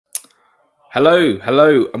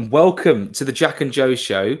Hello, and welcome to the Jack and Joe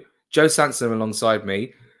show. Joe Sansom alongside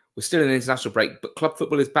me. We're still in an international break, but club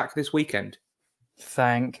football is back this weekend.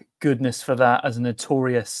 Thank goodness for that. As a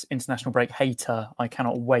notorious international break hater, I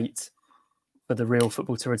cannot wait for the real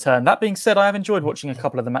football to return. That being said, I have enjoyed watching a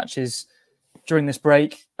couple of the matches during this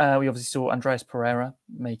break. We obviously saw Andreas Pereira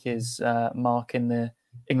make his mark in the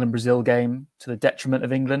England-Brazil game to the detriment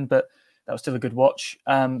of England, but that was still a good watch.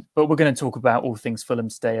 But we're going to talk about all things Fulham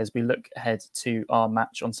today as we look ahead to our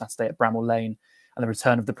match on Saturday at Bramall Lane and the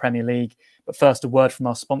return of the Premier League. But first, a word from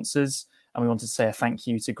our sponsors. And we wanted to say a thank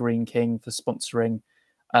you to Green King for sponsoring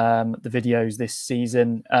the videos this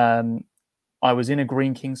season. I was in a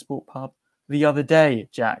Green King Sport pub the other day,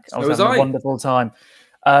 Jack. I was having a wonderful time.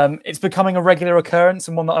 It's becoming a regular occurrence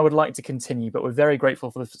and one that I would like to continue, but we're very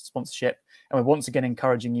grateful for the sponsorship. And we're once again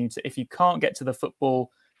encouraging you to, if you can't get to the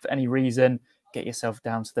football for any reason, get yourself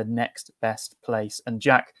down to the next best place. And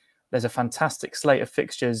Jack, there's a fantastic slate of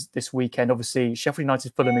fixtures this weekend. Obviously, Sheffield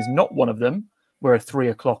United Fulham is not one of them. We're at 3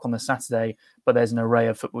 o'clock on the Saturday, but there's an array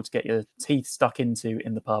of football to get your teeth stuck into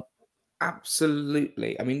in the pub.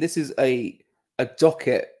 Absolutely. I mean, this is a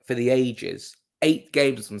docket for the ages. 8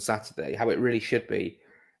 games on Saturday, how it really should be,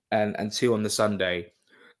 and 2 on the Sunday.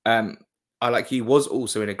 I, like you, was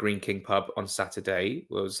also in a Green King pub on Saturday.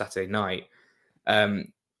 Well, it was Saturday night.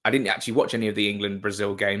 I didn't actually watch any of the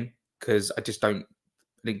England-Brazil game because I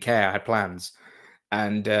didn't care. I had plans.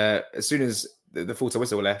 And as soon as the full-time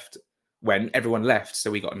whistle went, everyone left. So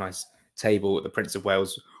we got a nice table at the Prince of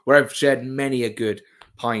Wales, where I've shared many a good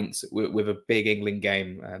pint with a big England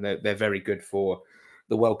game. They're very good for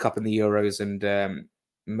the World Cup and the Euros, and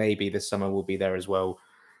maybe this summer we'll be there as well,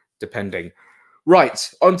 depending.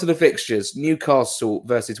 Right, on to the fixtures. Newcastle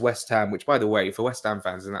versus West Ham, which, by the way, for West Ham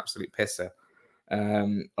fans, is an absolute pisser.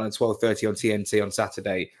 On 12:30 on TNT on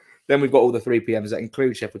Saturday. Then we've got all the 3 p.m.s that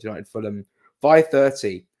include Sheffield United Fulham.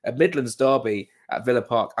 5:30, a Midlands derby at Villa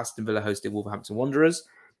Park. Aston Villa hosted Wolverhampton Wanderers.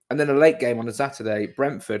 And then a late game on a Saturday,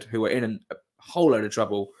 Brentford, who are in a whole load of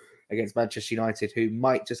trouble against Manchester United, who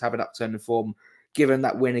might just have an upturn in form, given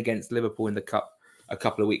that win against Liverpool in the Cup a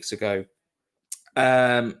couple of weeks ago.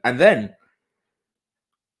 And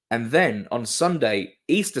then on Sunday,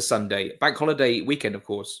 Easter Sunday, bank holiday weekend, of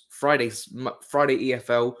course, Friday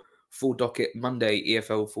EFL, full docket, Monday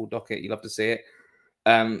EFL, full docket. You love to see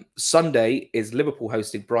it. Sunday is Liverpool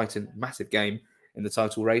hosting Brighton, massive game in the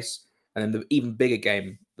title race. And then the even bigger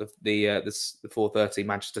game, the 4:30,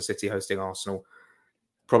 Manchester City hosting Arsenal.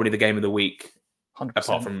 Probably the game of the week, 100%.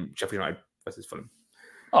 Apart from Sheffield United versus Fulham.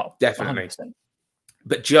 Oh, definitely. 100%.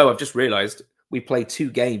 But Joe, I've just realised we play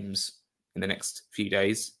 2 games in the next few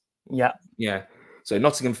days. Yeah. So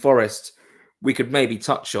Nottingham Forest, we could maybe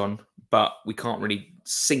touch on, but we can't really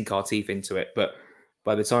sink our teeth into it. But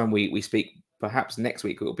by the time we speak, perhaps next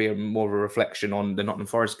week, it will be more of a reflection on the Nottingham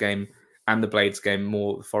Forest game and the Blades game,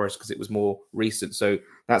 more the Forest because it was more recent. So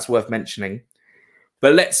that's worth mentioning.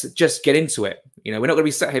 But let's just get into it. You know, we're not going to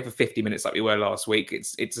be sat here for 50 minutes like we were last week.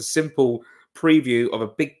 It's a simple preview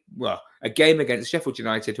of a game against Sheffield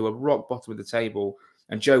United, who are rock bottom of the table.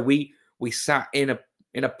 And Joe, we sat in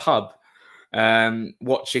a pub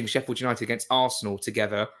watching Sheffield United against Arsenal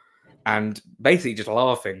together, and basically just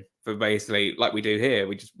laughing for basically like we do here.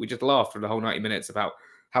 We just laughed for the whole 90 minutes about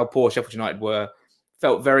how poor Sheffield United were.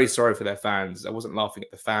 Felt very sorry for their fans. I wasn't laughing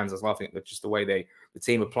at the fans. I was laughing at just the way the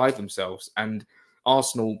team applied themselves. And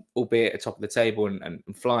Arsenal, albeit at top of the table and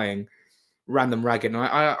flying, ran them ragged. And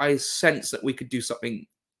I sense that we could do something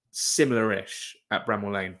similar-ish at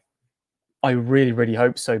Bramall Lane. I really, really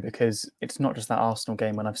hope so, because it's not just that Arsenal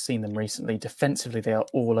game. When I've seen them recently, defensively, they are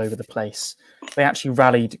all over the place. They actually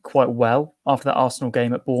rallied quite well after that Arsenal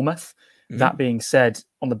game at Bournemouth. Mm-hmm. That being said,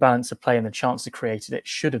 on the balance of play and the chance they created, it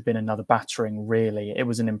should have been another battering, really. It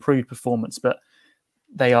was an improved performance, but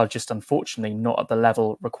they are just unfortunately not at the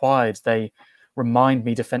level required. They remind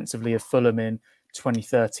me defensively of Fulham in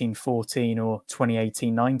 2013-14 or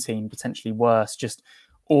 2018-19, potentially worse, just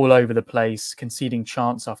all over the place, conceding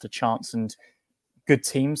chance after chance. And good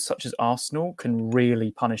teams such as Arsenal can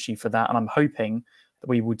really punish you for that. And I'm hoping that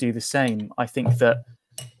we will do the same. I think that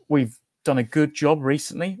we've done a good job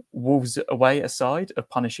recently, Wolves away aside, of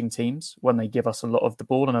punishing teams when they give us a lot of the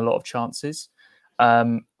ball and a lot of chances.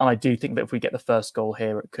 And I do think that if we get the first goal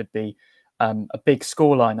here, it could be a big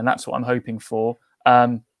scoreline, and that's what I'm hoping for.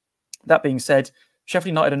 That being said, Sheffield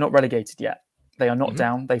United are not relegated yet. They are not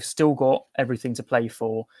down. They've still got everything to play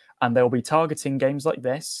for, and they'll be targeting games like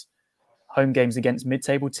this, home games against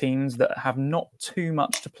mid-table teams that have not too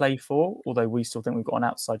much to play for, although we still think we've got an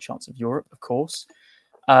outside chance of Europe, of course.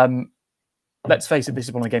 Let's face it, this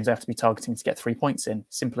is one of the games they have to be targeting to get 3 points in.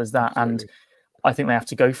 Simple as that. Absolutely. And I think they have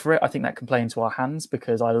to go for it. I think that can play into our hands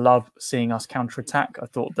because I love seeing us counter-attack. I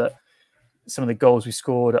thought that some of the goals we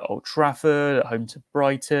scored at Old Trafford, at home to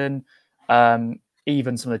Brighton,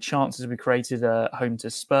 even some of the chances we created at home to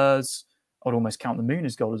Spurs, I would almost count the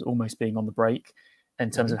Muniz goal as almost being on the break in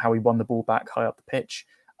terms of how we won the ball back high up the pitch.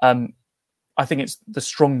 I think it's the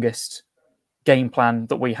strongest game plan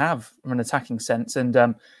that we have from an attacking sense.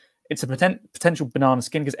 And it's a potential banana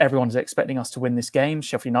skin because everyone's expecting us to win this game.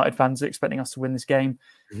 Sheffield United fans are expecting us to win this game.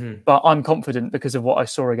 But I'm confident because of what I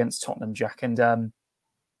saw against Tottenham, Jack. And,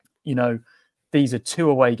 you know, these are 2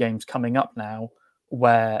 away games coming up now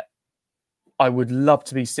where I would love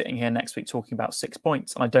to be sitting here next week talking about 6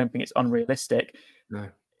 points. And I don't think it's unrealistic. No.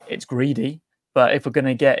 It's greedy. But if we're going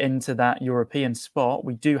to get into that European spot,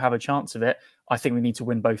 we do have a chance of it. I think we need to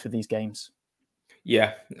win both of these games.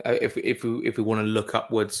 Yeah, if we want to look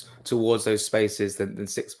upwards towards those spaces, then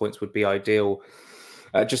 6 points would be ideal.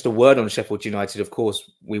 Just a word on Sheffield United. Of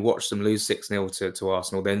course, we watched them lose 6-0 to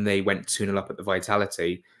Arsenal. Then they went 2-0 up at the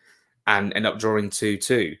Vitality and end up drawing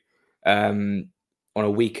 2-2 on a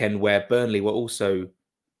weekend where Burnley were also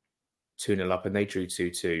 2-0 up and they drew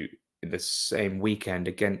 2-2 in the same weekend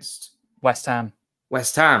against West Ham.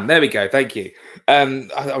 West Ham. There we go. Thank you.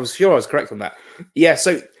 I was sure I was correct on that. Yeah.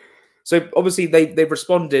 So obviously they've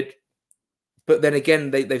responded, but then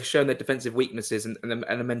again they've shown their defensive weaknesses and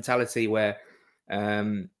a mentality where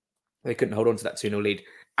they couldn't hold on to that 2-0 lead.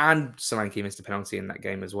 And Solanke missed a penalty in that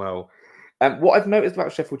game as well. What I've noticed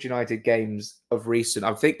about Sheffield United games of recent,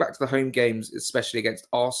 I think back to the home games, especially against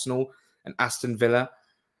Arsenal and Aston Villa.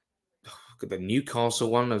 Look at the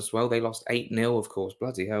Newcastle one as well. They lost 8-0, of course.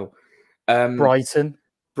 Bloody hell. Brighton,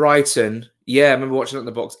 yeah, I remember watching it in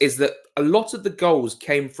the box. Is that a lot of the goals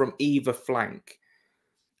came from either flank,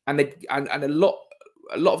 and a lot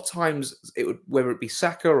of times it would, whether it be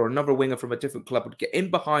Saka or another winger from a different club, would get in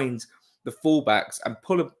behind the fullbacks and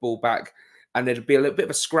pull a ball back, and there'd be a little bit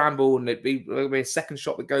of a scramble, and there'd be a second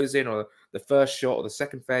shot that goes in, or the first shot, or the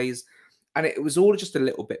second phase, and it was all just a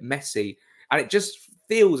little bit messy, and it just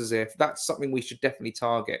feels as if that's something we should definitely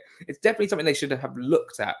target. It's definitely something they should have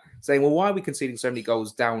looked at, saying, well, why are we conceding so many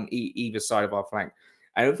goals down either side of our flank?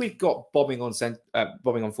 And if we've got bombing on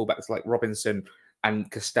fullbacks like Robinson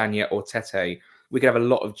and Castagna or Tete, we could have a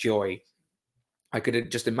lot of joy. I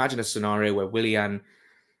could just imagine a scenario where Willian,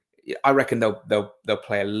 I reckon they'll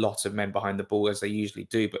play a lot of men behind the ball as they usually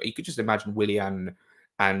do, but you could just imagine Willian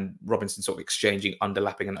and Robinson sort of exchanging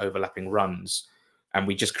underlapping and overlapping runs. And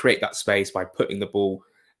we just create that space by putting the ball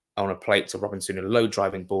on a plate to Robinson, a low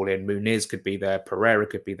driving ball in. Muniz could be there. Pereira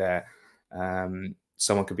could be there.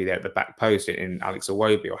 Someone could be there at the back post in Alex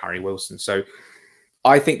Iwobi or Harry Wilson. So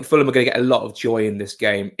I think Fulham are going to get a lot of joy in this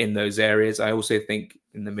game in those areas. I also think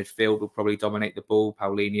in the midfield we'll probably dominate the ball.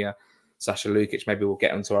 Paulinho, Sasha Lukic, maybe we'll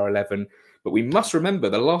get onto our 11. But we must remember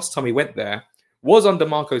the last time we went there was under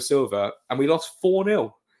Marco Silva and we lost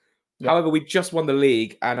 4-0. Yep. However, we just won the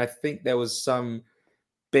league, and I think there was some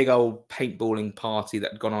big old paintballing party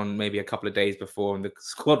that had gone on maybe a couple of days before, and the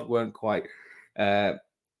squad weren't quite, they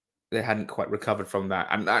hadn't quite recovered from that.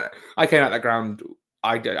 And I came out that ground,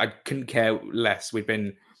 I couldn't care less. We'd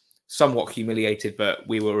been somewhat humiliated, but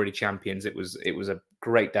we were already champions. It was a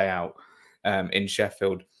great day out in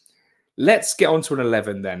Sheffield. Let's get on to an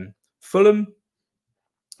 11 then. Fulham,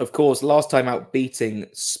 of course, last time out beating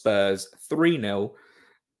Spurs 3-0.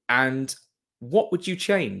 And what would you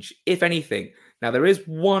change, if anything? Now, there is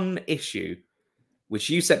one issue, which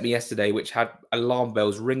you sent me yesterday, which had alarm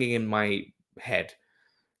bells ringing in my head.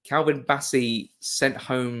 Calvin Bassey sent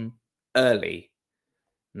home early.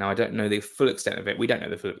 Now, I don't know the full extent of it. We don't know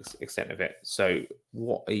the full extent of it. So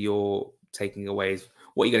what are your taking aways?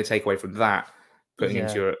 What are you going to take away from that, putting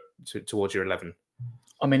into towards your 11?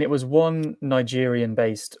 I mean, it was one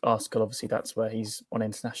Nigerian-based article. Obviously, that's where he's on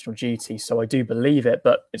international duty. So I do believe it,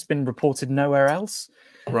 but it's been reported nowhere else.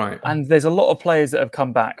 Right. And there's a lot of players that have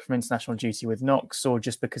come back from international duty with knocks or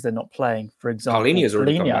just because they're not playing. For example, Paulinho's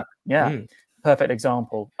already come back. Yeah, perfect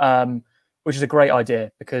example. Which is a great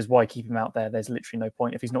idea because why keep him out there? There's literally no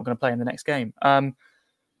point if he's not going to play in the next game.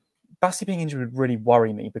 Bassey being injured would really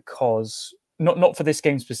worry me because not for this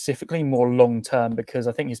game specifically, more long term, because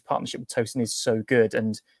I think his partnership with Tosin is so good,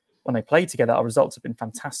 and when they play together, our results have been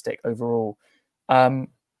fantastic overall.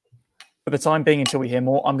 For the time being, until we hear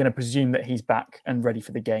more, I'm going to presume that he's back and ready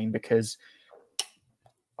for the game because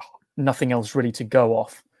nothing else really to go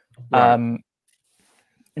off. Right.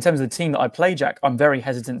 In terms of the team that I play, Jack, I'm very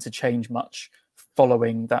hesitant to change much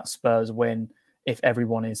following that Spurs win if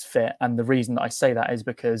everyone is fit. And the reason that I say that is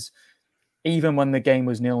because even when the game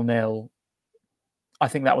was 0-0, I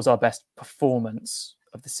think that was our best performance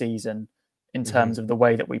of the season in terms of the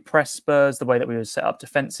way that we press Spurs, the way that we were set up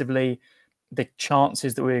defensively, the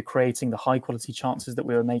chances that we were creating, the high quality chances that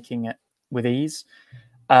we were making it with ease.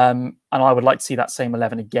 And I would like to see that same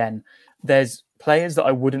 11 again. There's players that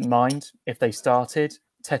I wouldn't mind if they started.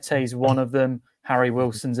 Tete's one of them. Harry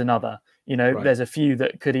Wilson's another. You know, Right. there's a few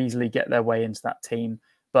that could easily get their way into that team.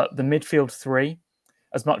 But the midfield three,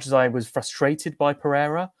 as much as I was frustrated by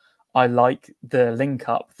Pereira, I like the link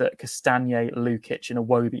up that Castagne, Lukic, and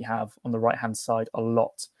Iwobi have on the right-hand side a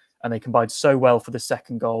lot. And they combined so well for the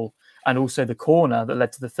second goal and also the corner that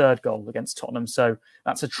led to the third goal against Tottenham. So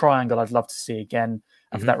that's a triangle I'd love to see again.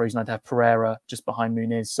 And for that reason, I'd have Pereira just behind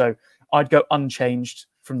Muniz. So I'd go unchanged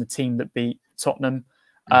from the team that beat Tottenham.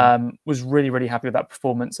 Was really, really happy with that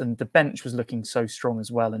performance. And the bench was looking so strong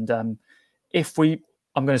as well. And I'm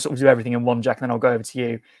going to sort of do everything in one, Jack, and then I'll go over to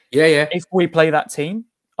you. Yeah. If we play that team,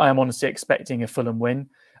 I am honestly expecting a Fulham win,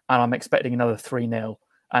 and I'm expecting another 3-0.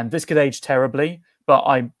 And this could age terribly, but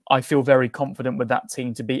I feel very confident with that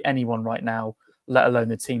team to beat anyone right now, let alone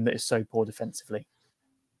the team that is so poor defensively.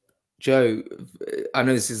 Joe, I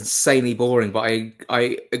know this is insanely boring, but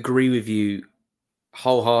I agree with you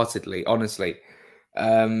wholeheartedly, honestly.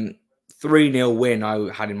 3-0 win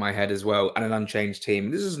I had in my head as well, and an unchanged team.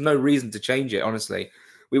 This is no reason to change it, honestly.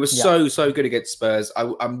 We were so good against Spurs.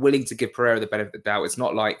 I'm willing to give Pereira the benefit of the doubt. It's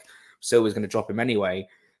not like Silva's going to drop him anyway.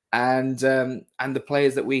 And the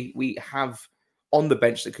players that we have on the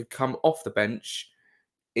bench that could come off the bench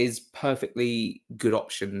is perfectly good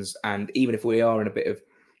options. And even if we are in a bit of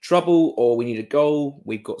trouble or we need a goal,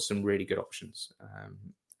 we've got some really good options.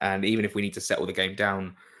 And even if we need to settle the game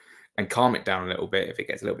down and calm it down a little bit, if it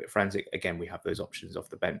gets a little bit frantic, again, we have those options off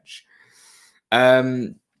the bench.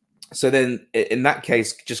 So then in that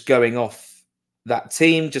case, just going off that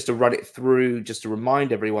team, just to run it through, just to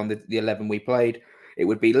remind everyone that the 11 we played, it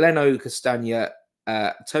would be Leno, Castagna,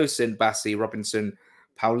 Tosin, Bassi, Robinson,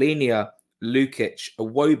 Paulinho, Lukic,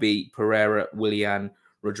 Iwobi, Pereira, Willian,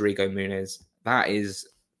 Rodrigo Muniz. That is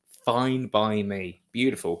fine by me.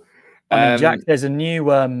 Beautiful. I mean, Jack, there's a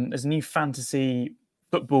new fantasy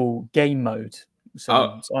football game mode.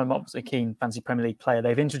 So I'm obviously a keen fantasy Premier League player.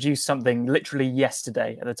 They've introduced something literally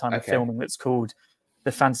yesterday at the time of filming that's called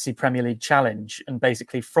the Fantasy Premier League Challenge. And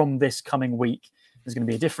basically from this coming week, there's going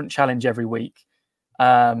to be a different challenge every week.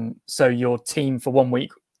 So your team for 1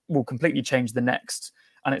 week will completely change the next.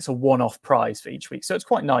 And it's a one-off prize for each week. So it's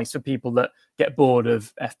quite nice for people that get bored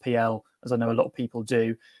of FPL, as I know a lot of people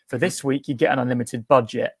do. For this week, you get an unlimited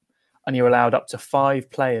budget and you're allowed up to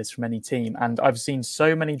 5 players from any team. And I've seen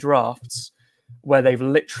so many drafts where they've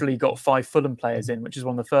literally got 5 Fulham players in, which is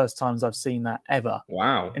one of the first times I've seen that ever.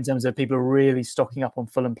 Wow. In terms of people really stocking up on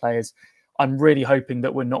Fulham players. I'm really hoping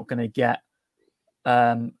that we're not going to get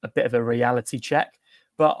a bit of a reality check.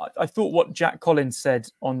 But I thought what Jack Collins said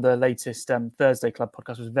on the latest Thursday Club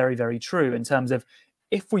podcast was very, very true in terms of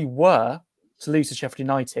if we were to lose to Sheffield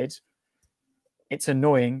United, it's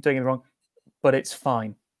annoying, don't get me wrong, but it's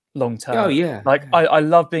fine long term. Oh, yeah. Like, I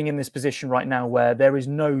love being in this position right now where there is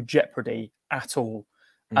no jeopardy at all.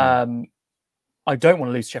 I don't want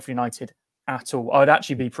to lose Sheffield United at all. I would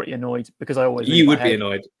actually be pretty annoyed because I always you would be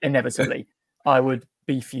annoyed inevitably. I would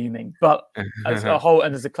be fuming, but as a whole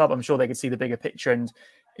and as a club, I'm sure they could see the bigger picture. And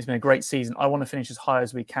it's been a great season. I want to finish as high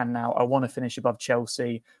as we can now. I want to finish above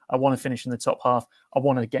Chelsea. I want to finish in the top half. I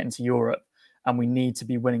want to get into Europe, and we need to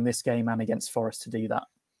be winning this game and against Forest to do that.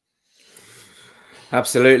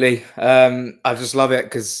 Absolutely. I just love it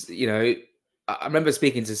because, you know, I remember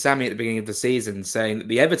speaking to Sammy at the beginning of the season saying that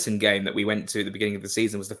the Everton game that we went to at the beginning of the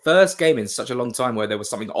season was the first game in such a long time where there was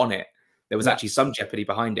something on it. There was actually some jeopardy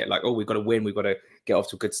behind it. Like, oh, we've got to win. We've got to get off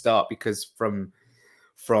to a good start because from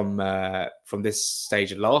this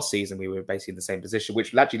stage of last season, we were basically in the same position,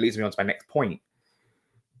 which actually leads me on to my next point.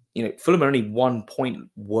 You know, Fulham are only 1 point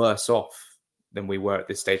worse off than we were at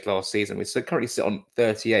this stage last season. We currently sit on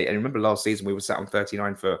 38. And remember last season, we were sat on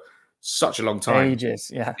 39 for such a long time. Ages,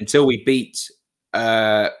 yeah. Until we beat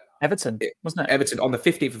Everton, wasn't it? Everton on the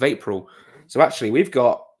 15th of April. So actually, we've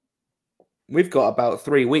got about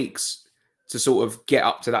 3 weeks to sort of get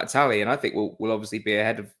up to that tally. And I think we'll obviously be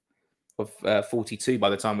ahead of 42 by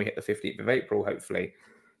the time we hit the 15th of April, hopefully.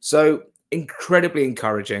 So incredibly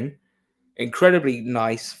encouraging, incredibly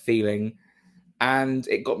nice feeling. And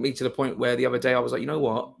it got me to the point where the other day I was like, you know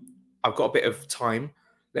what? I've got a bit of time.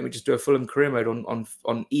 Let me just do a Fulham career mode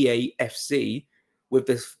on EA FC with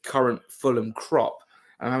this current Fulham crop.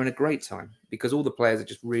 And I'm having a great time because all the players are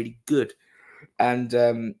just really good. And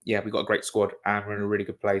yeah, we've got a great squad and we're in a really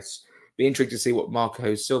good place. Be intrigued to see what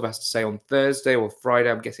Marco Silva has to say on Thursday or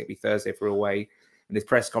Friday. I'm guessing it'll be Thursday if we're away. In his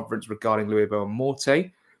press conference regarding Louisville and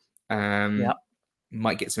Morte. Yeah.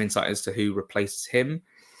 Might get some insight as to who replaces him.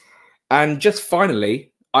 And just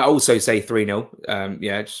finally, I also say 3-0.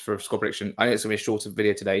 Yeah, just for a score prediction. I know it's going to be a shorter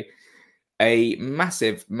video today. A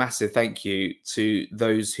massive, massive thank you to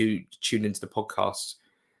those who tuned into the podcast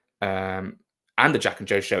and the Jack and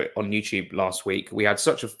Joe show on YouTube last week. We had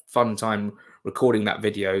such a fun time recording that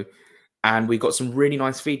video, and we got some really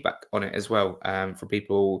nice feedback on it as well from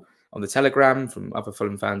people on the Telegram, from other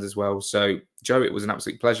Fulham fans as well. So, Joe, it was an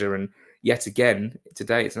absolute pleasure. And yet again,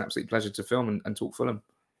 today, it's an absolute pleasure to film and talk Fulham.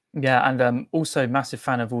 Yeah, and also massive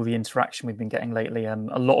fan of all the interaction we've been getting lately. A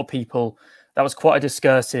lot of people, that was quite a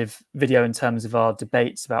discursive video in terms of our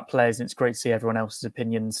debates about players, and it's great to see everyone else's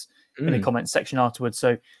opinions in the comments section afterwards.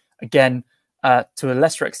 So again, to a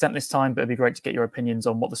lesser extent this time, but it'd be great to get your opinions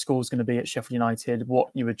on what the score is going to be at Sheffield United, what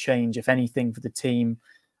you would change, if anything, for the team,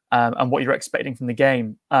 and what you're expecting from the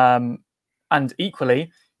game. And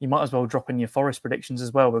equally, you might as well drop in your Forest predictions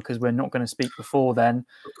as well, because we're not going to speak before then.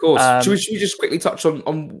 Of course. Should we just quickly touch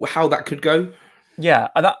on how that could go? Yeah,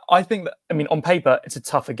 I think that, I mean, on paper, it's a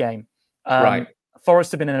tougher game. Right.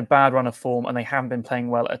 Forest have been in a bad run of form, and they haven't been playing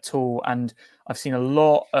well at all. And I've seen a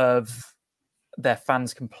lot of their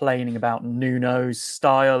fans complaining about Nuno's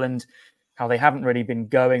style and how they haven't really been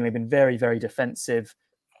going. They've been very, very defensive.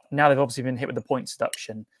 Now they've obviously been hit with the points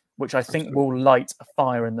deduction, which I think will light a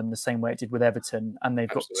fire in them the same way it did with Everton. And they've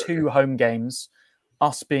got 2 home games,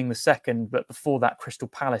 us being the second, but before that, Crystal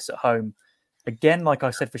Palace at home. Again, like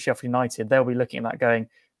I said for Sheffield United, they'll be looking at that going,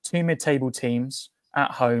 2 mid-table teams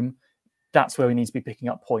at home. That's where we need to be picking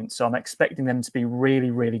up points. So I'm expecting them to be really,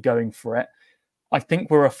 really going for it. I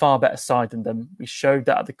think we're a far better side than them. We showed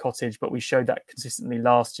that at the Cottage, but we showed that consistently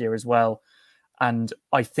last year as well. And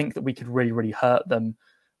I think that we could really, really hurt them.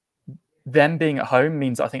 Them being at home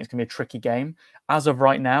means I think it's going to be a tricky game. As of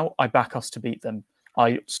right now, I back us to beat them.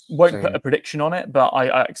 I won't put a prediction on it, but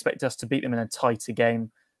I expect us to beat them in a tighter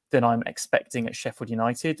game than I'm expecting at Sheffield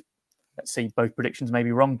United. Let's see, both predictions may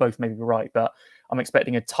be wrong, both may be right, but I'm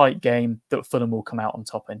expecting a tight game that Fulham will come out on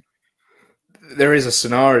top in. There is a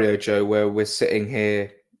scenario, Joe, where we're sitting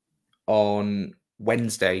here on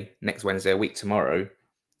Wednesday, next Wednesday, a week tomorrow,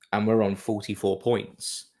 and we're on 44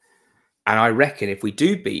 points. And I reckon if we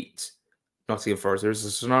do beat Nottingham Forest, there is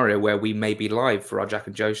a scenario where we may be live for our Jack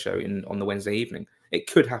and Joe show on the Wednesday evening.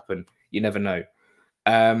 It could happen. You never know.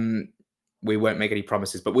 We won't make any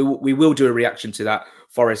promises, but we will do a reaction to that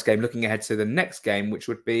Forest game, looking ahead to the next game, which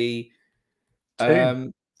would be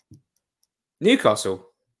Newcastle.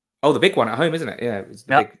 Oh, the big one at home, isn't it? Yeah, it's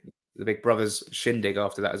the big brothers shindig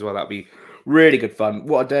after that as well. That'll be really good fun.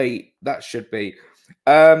 What a day that should be.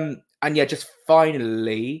 And yeah, just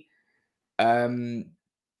finally, oh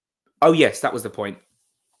yes, that was the point.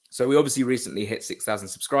 So we obviously recently hit 6,000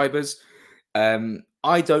 subscribers.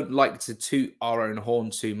 I don't like to toot our own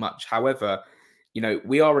horn too much. However, you know,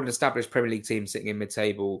 we are an established Premier League team sitting in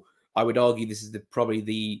mid-table. I would argue this is probably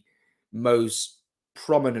the most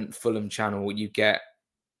prominent Fulham channel you get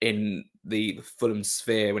in the Fulham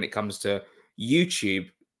sphere when it comes to YouTube,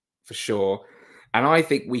 for sure. And I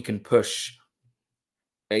think we can push.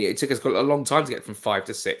 It took us a long time to get from 5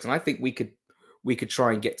 to 6, and I think we could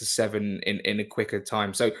try and get to 7 in a quicker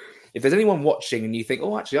time. So if there's anyone watching and you think,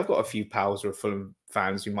 oh, actually, I've got a few pals who are Fulham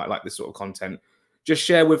fans who might like this sort of content, just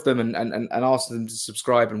share with them and ask them to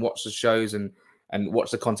subscribe and watch the shows and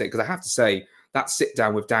watch the content. Because I have to say, that sit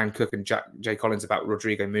down with Dan Cook and Jay Collins about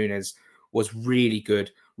Rodrigo Muniz was really good,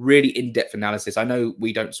 really in-depth analysis. I know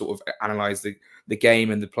we don't sort of analyze the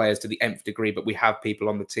game and the players to the nth degree, but we have people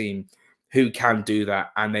on the team who can do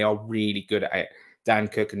that, and they are really good at it. Dan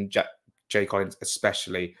Cook and Jay Collins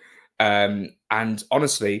especially. And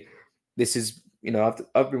honestly, this is, you know,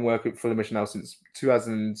 I've been working at Fulhamish now since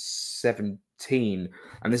 2017,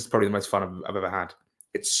 and this is probably the most fun I've ever had.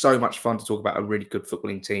 It's so much fun to talk about a really good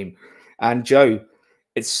footballing team. And Joe,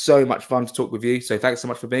 it's so much fun to talk with you. So thanks so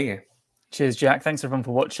much for being here. Cheers, Jack. Thanks everyone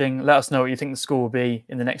for watching. Let us know what you think the score will be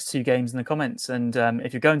in the next 2 games in the comments. And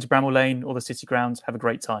if you're going to Bramall Lane or the City Ground, have a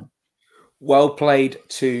great time. Well played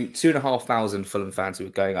to 2,500 Fulham fans who are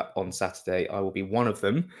going up on Saturday. I will be one of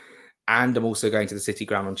them. And I'm also going to the City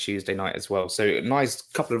Ground on Tuesday night as well. So a nice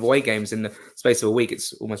couple of away games in the space of a week.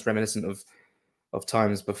 It's almost reminiscent of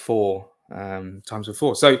times before.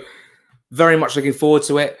 So very much looking forward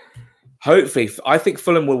to it. Hopefully, I think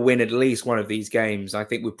Fulham will win at least one of these games. I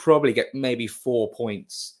think we'll probably get maybe 4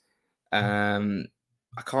 points. I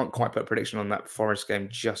can't quite put a prediction on that Forest game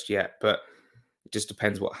just yet, but it just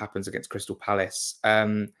depends what happens against Crystal Palace.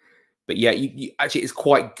 But yeah, actually, it's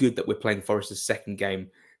quite good that we're playing Forest's second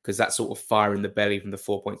game, because that sort of fire in the belly from the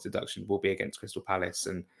 4 points deduction will be against Crystal Palace.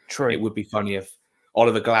 And it would be funny if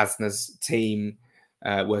Oliver Glasner's team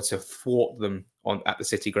were to thwart them at the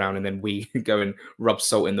City ground, and then we go and rub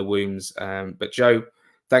salt in the wounds. But Joe,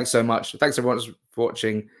 thanks so much. Thanks everyone for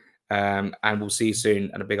watching, and we'll see you soon.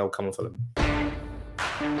 And a big old come on Fulham.